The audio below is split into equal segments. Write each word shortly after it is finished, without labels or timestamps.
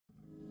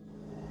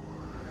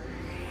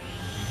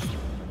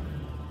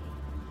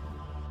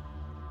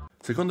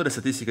Secondo le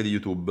statistiche di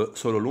YouTube,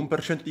 solo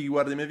l'1% di chi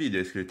guarda i miei video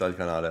è iscritto al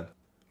canale.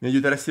 Mi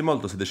aiuteresti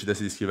molto se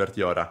decidessi di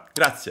iscriverti ora.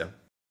 Grazie!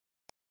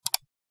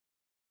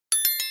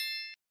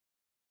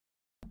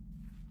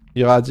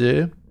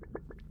 Irradié.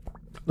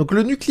 Donc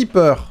le nu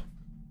clipper.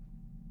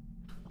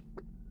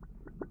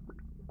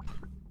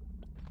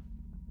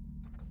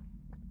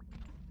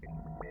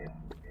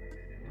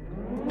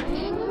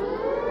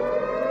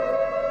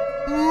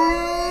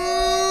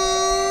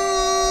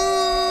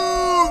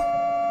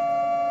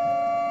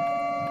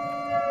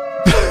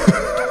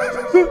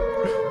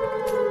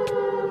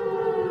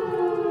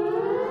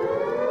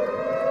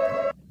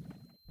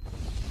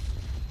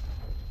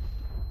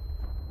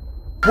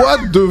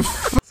 What the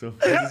f... Sono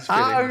cose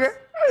differenti.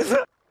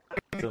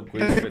 Sono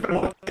cose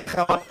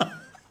differenti.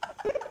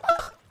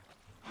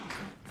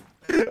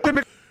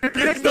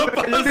 Che sta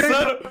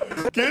passando?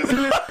 Che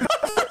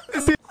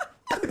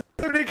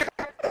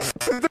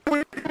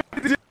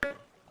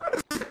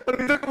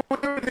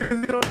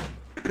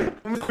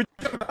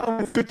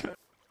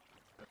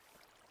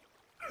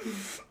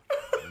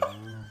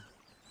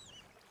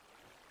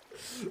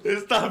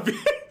Está bien.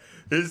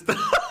 Está...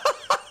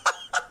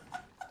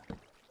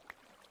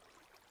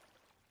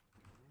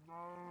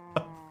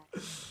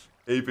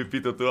 Ey,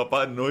 Pepito, tu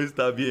papá no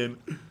está bien.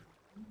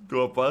 Tu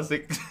papá se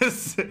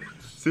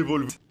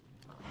volvió.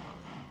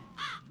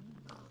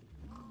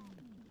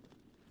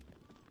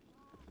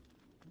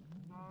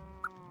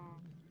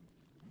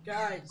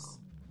 Guys,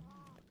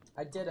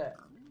 I did it.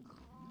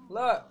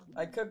 Look,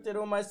 I cooked it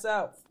all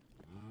myself.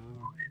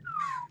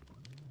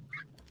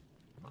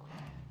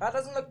 That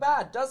doesn't look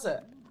bad, does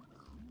it?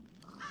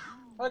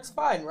 That looks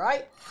fine,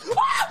 right?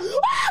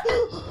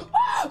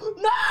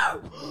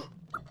 No!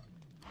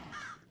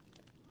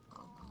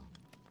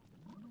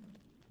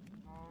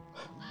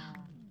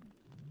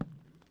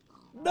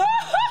 No!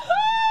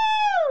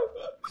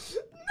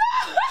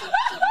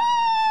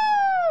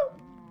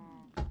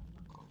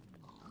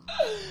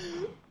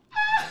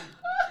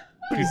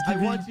 I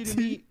want you to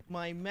meet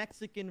my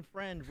Mexican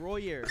friend,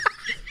 Royer.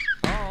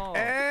 Oh.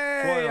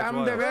 Hey,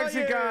 I'm the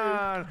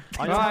Mexican!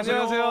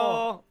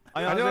 안녕하세요.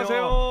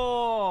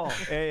 안녕하세요.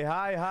 Hey,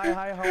 hi,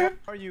 how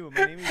are you?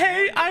 My name is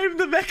Hey, I'm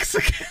the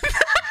Mexican!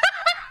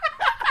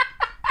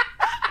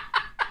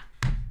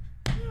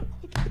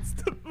 That's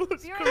the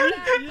most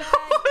crazy.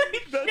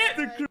 That's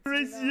the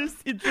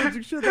craziest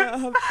introduction I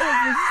have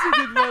ever seen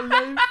in my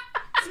life.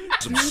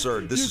 It's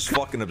absurd. This is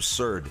fucking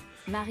absurd.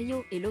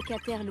 Mario est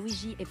locataire,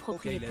 Luigi est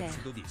propriétaire.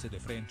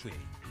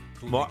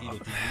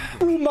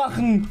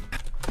 machen!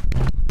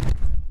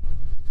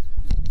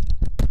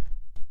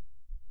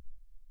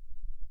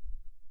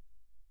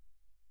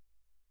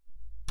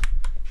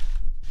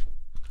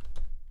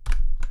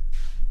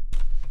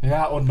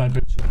 Ja, und mein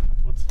Bildschirm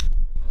kaputt.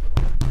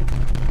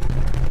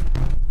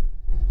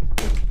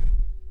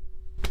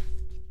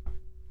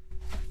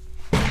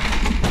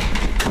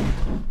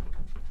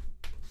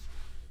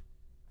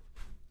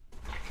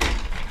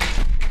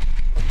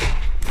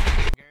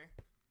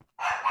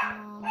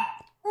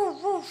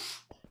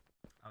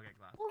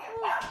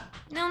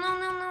 No.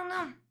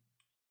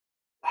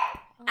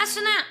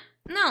 Astronaut,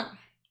 no.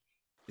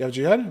 You have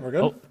Jihad? We're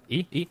good? Oh,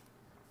 E?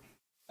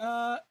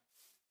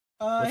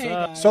 Hey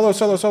guys. Solo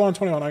on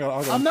 21. I'll go.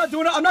 I'm not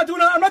doing it.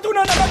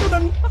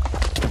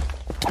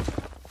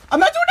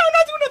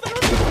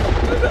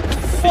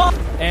 Fuck!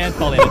 And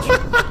fall damage.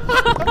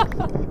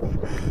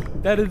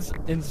 That is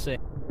insane.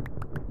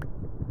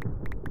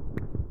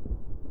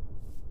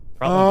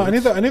 I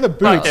need the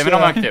boots. 目の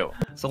前来てよ。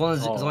そこに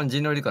人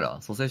狼いるか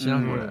ら蘇生しな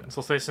これ。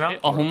蘇生しな。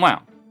あ、ほんま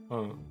や。う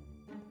ん。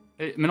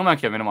目の前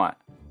来てよ、目の前。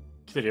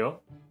来てる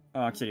よ。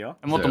あ、来てるよ。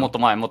もっと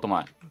前。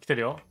来て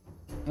るよ。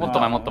もっと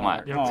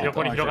前。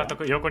横に広がっと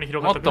く。横に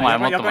広がっとく。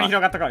横に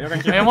広がっとく。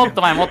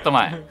もっと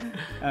前。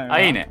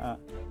あ、いいね。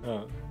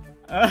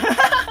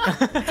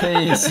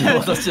転移しよ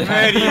うとして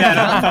ない。無理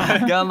だ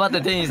ろ。頑張って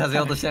転移させ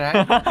ようとしてない。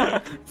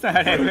そ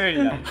れ無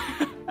理だ。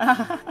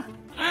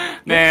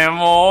ねえ、もう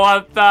終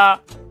わっ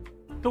た。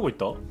どこ行っ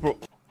た？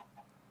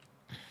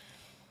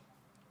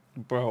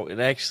 Bro, it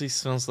actually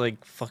smells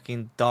like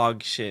fucking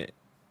dog shit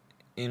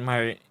in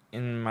my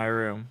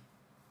room.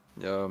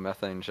 Yo,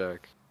 methane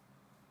check.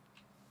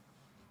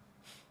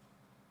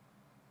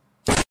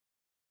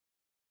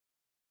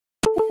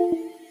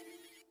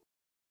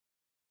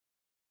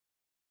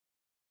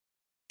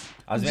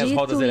 As minhas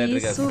rodas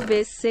elétricas. Isso,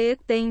 VC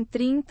tem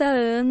 30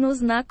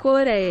 anos na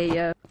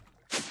Coreia.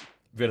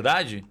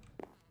 Verdade?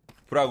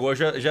 Pro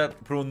agora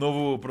pro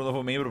novo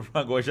membro,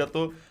 pro agora já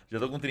tô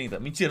com 30.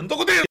 Mentira, não tô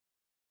com 30!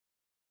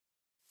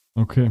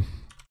 Okej.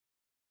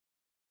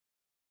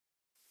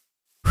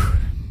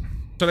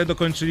 Wczoraj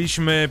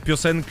dokończyliśmy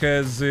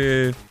piosenkę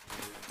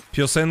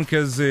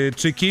z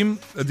Czykim,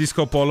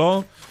 Disco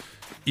Polo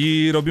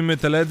i robimy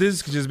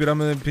teledysk, gdzie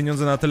zbieramy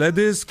pieniądze na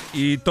teledysk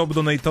i top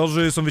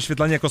donatorzy są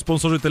wyświetlani jako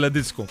sponsorzy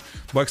teledysku.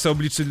 Bo jak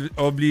sobie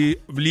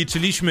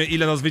obliczyliśmy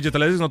ile nas wyjdzie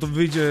teledysk, no to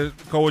wyjdzie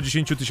około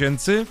 10 000.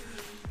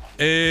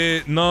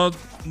 No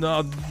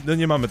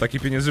nie mamy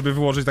takich pieniędzy, żeby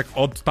wyłożyć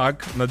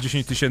tak na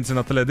 10 000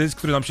 na teledysk,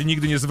 który nam się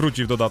nigdy nie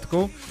zwróci w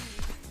dodatku.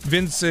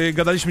 Więc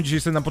gadaliśmy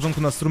dzisiaj sobie na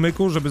początku na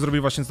strumyku, żeby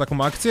zrobić właśnie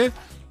taką akcję,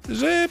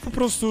 że po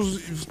prostu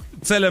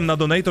celem na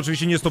donate,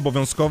 oczywiście nie jest to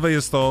obowiązkowe,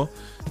 jest to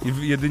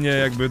jedynie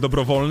jakby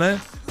dobrowolne,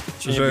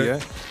 że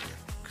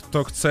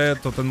kto chce,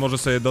 to ten może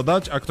sobie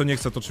dodać, a kto nie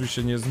chce, to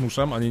oczywiście nie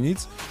zmuszam, ani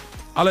nic.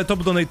 Ale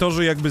top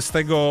donatorzy jakby z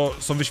tego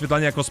są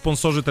wyświetlani jako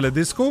sponsorzy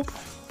teledysku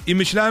i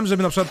myślałem,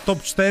 żeby na przykład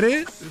top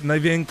 4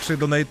 największych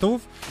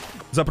donatów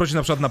zaprosić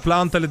na przykład na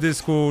plan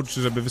teledysku,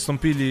 czy żeby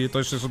wystąpili, to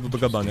jeszcze jest do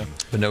dogadania.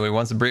 But nobody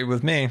wants to breed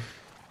with me.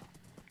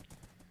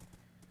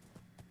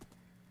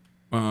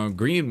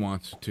 Green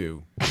wants to.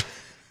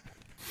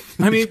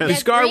 I mean, Yeah,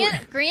 Scar.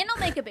 Green will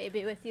make a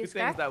baby with you,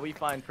 Scar. Things that we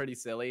find pretty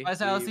silly.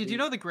 Vitality, do you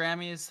know the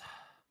Grammys?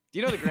 Do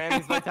you know the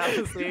Grammys,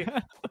 Vitality?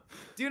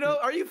 Do you know?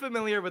 Are you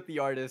familiar with the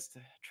artist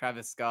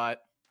Travis Scott?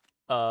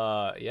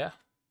 Yeah.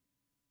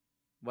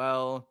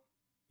 Well,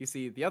 you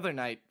see, the other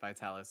night,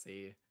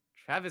 Vitality,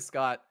 Travis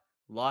Scott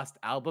lost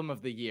Album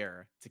of the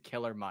Year to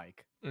Killer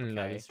Mike. Okay?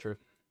 That is true.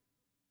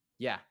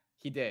 Yeah,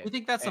 he did. We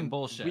think that's some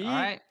bullshit,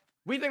 alright?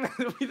 We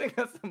think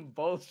that's some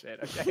bullshit,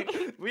 okay?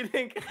 We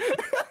think.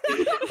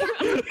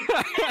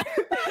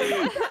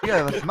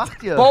 Ja, was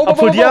macht ihr?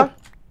 Obwohl dir.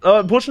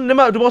 Burschen, nimm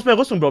mal, du brauchst mehr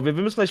Rüstung, Bro. Wir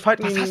müssen gleich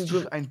fighten. Was hast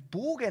du für einen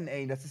Bogen,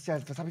 ey? Das ist ja,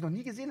 das habe ich noch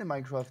nie gesehen in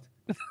Minecraft.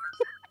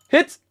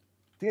 Hit!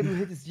 Digga, du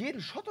hittest jeden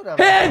Shot oder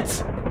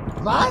Hit!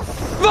 was?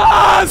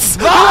 Was?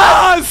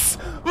 Was?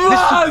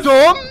 Bist du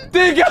dumm?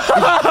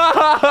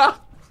 Digga!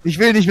 Ich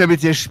will nicht mehr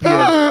mit dir spielen.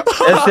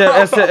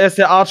 Er ist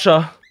der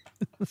Archer.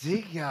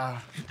 Digga.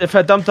 Der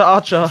verdammte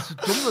Archer. Bist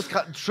du dumm? Du hast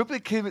gerade einen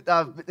Triple Kill mit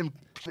einem.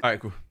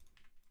 Alright, cool.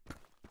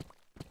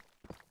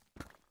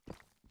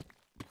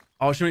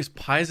 Oh, she makes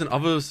pies and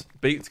other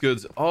baked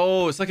goods.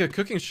 Oh, it's like a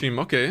cooking stream.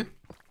 Okay.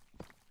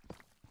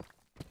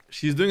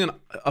 She's doing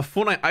a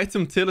Fortnite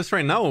item tier list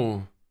right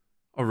now.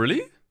 Oh,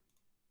 really?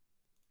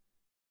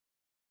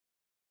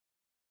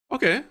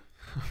 Okay.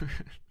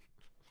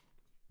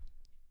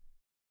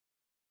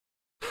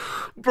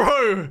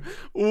 Bro,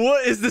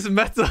 what is this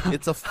meta?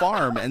 It's a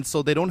farm, and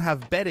so they don't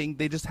have bedding.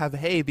 They just have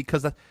hay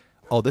because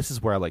oh, this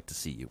is where I like to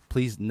see you.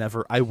 Please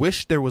never. I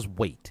wish there was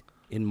weight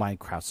in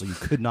Minecraft so you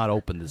could not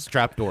open this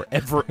trapdoor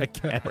ever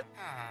again.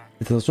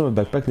 Attention, le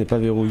backpack n'est pas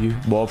verrouillé.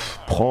 Bon,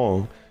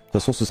 prends. Hein. De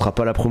toute façon, ce sera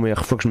pas la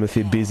première fois que je me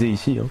fais baiser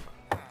ici. Hein.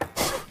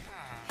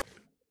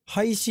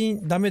 配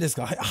信ダメです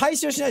か？配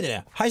信はしないで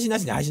ね。配信な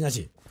しね、配信な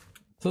し。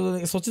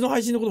そっちの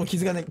配信のことも気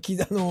づかなきゃい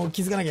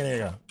けない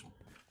から。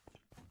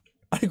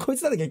あれ、こい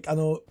つなんだっけ？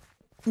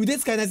腕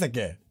使えないやつだっ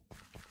け？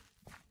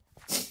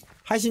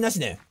配信なし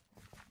ね。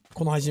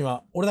この配信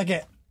は。俺だ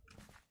け。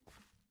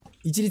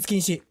一律禁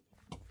止。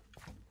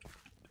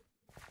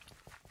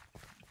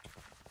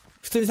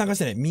普通に参加し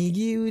てね。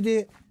右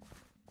腕。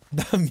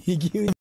右腕。